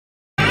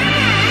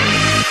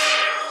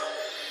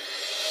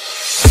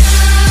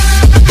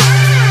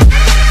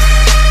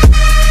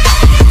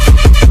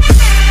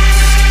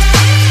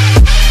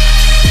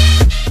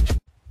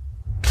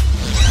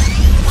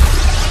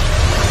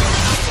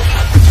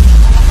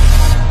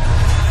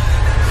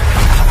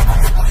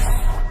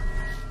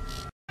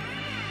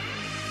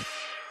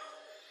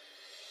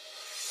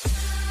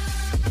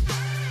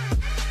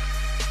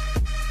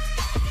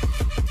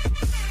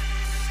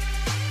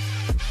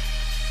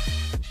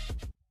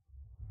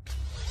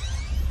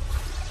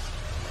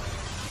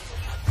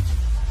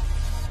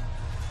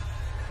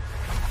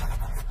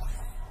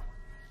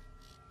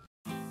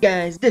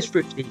Guys, this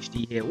Rift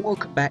HD here.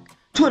 Welcome back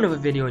to another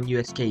video on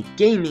USK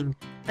Gaming,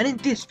 and in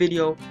this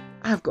video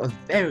I've got a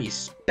very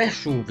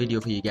special video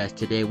for you guys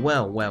today.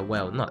 Well,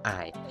 not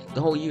I,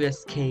 the whole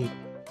USK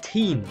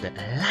team, the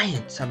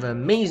Alliance, have an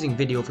amazing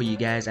video for you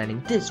guys. And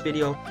in this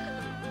video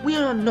we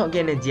are not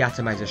getting a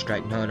deatomizer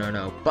strike,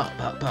 no,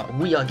 but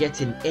we are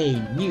getting a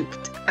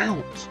nuked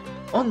out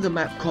on the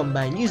map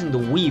Combine using the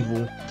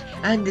Weevil.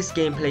 And this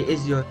gameplay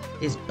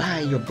is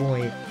by your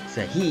boy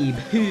Sahib,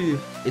 who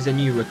is a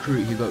new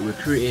recruit who got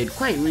recruited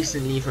quite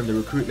recently from the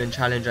recruitment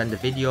challenge, and the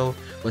video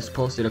was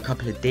posted a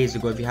couple of days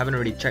ago. If you haven't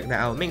already checked that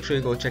out, make sure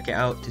you go check it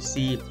out to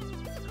see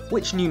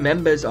which new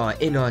members are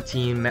in our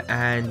team.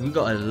 And we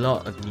got a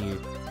lot of new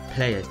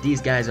players.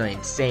 These guys are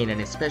insane,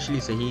 and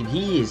especially Sahib,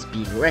 he has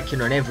been wrecking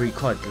on every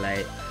COD.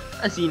 Like,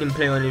 I've seen him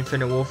play on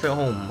Infinite Warfare,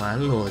 oh my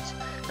lord,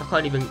 I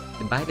can't even,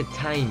 by the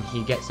time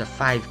he gets a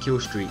 5 kill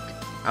streak,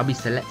 I'll be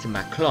selecting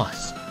my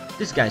class.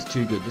 This guy's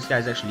too good. This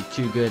guy's actually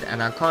too good,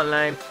 and I can't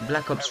lie,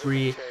 Black Ops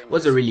 3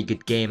 was a really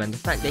good game, and the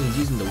fact that he's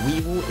using the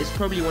Weevil is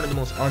probably one of the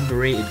most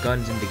underrated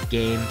guns in the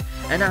game.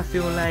 And I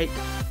feel like,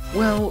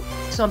 well,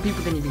 some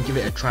people didn't even give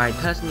it a try.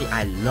 Personally,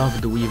 I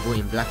love the Weevil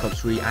in Black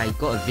Ops 3. I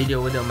got a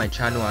video with it on my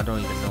channel, I don't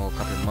even know, a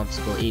couple of months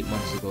ago, 8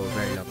 months ago,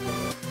 very long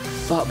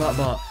ago.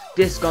 But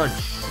this gun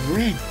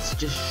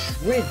just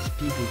shreds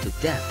people to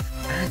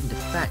death, and the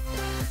fact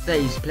that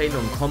he's playing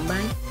on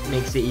Combine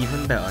makes it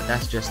even better.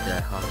 That's just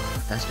the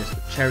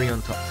cherry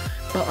on top.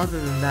 But other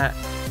than that,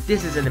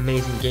 this is an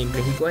amazing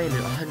gameplay. He got in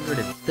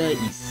 130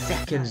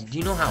 seconds. Do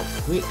you know how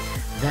quick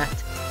that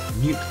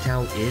nuked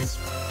out is?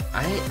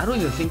 I don't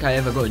even think I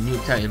ever got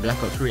nuked out in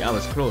Black Ops 3. I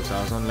was close.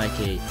 I was on like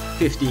a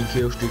 15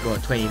 kill streak or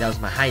 20. That was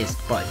my highest.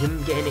 But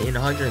him getting it in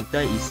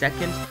 130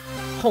 seconds,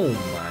 oh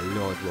my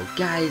lord. Well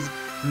guys,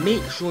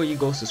 make sure you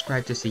go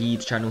subscribe to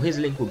Sahib's channel. His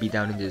link will be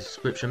down in the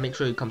description. Make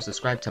sure you come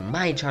subscribe to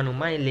my channel.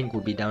 My link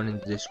will be down in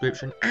the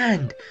description.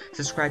 And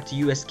subscribe to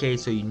USK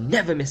so you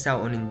never miss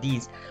out on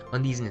these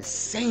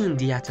insane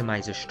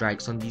deatomizer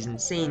strikes, on these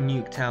insane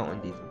nuked out,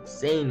 on these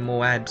insane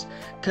Moabs,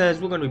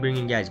 because we're going to be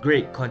bringing you guys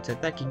great content.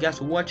 Thank you guys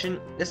for watching.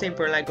 Let's aim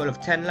for a like goal of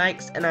 10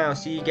 likes, and I'll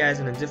see you guys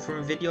in a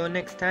different video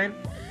next time.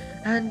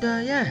 And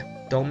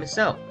yeah, don't miss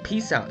out.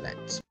 Peace out,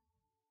 lads.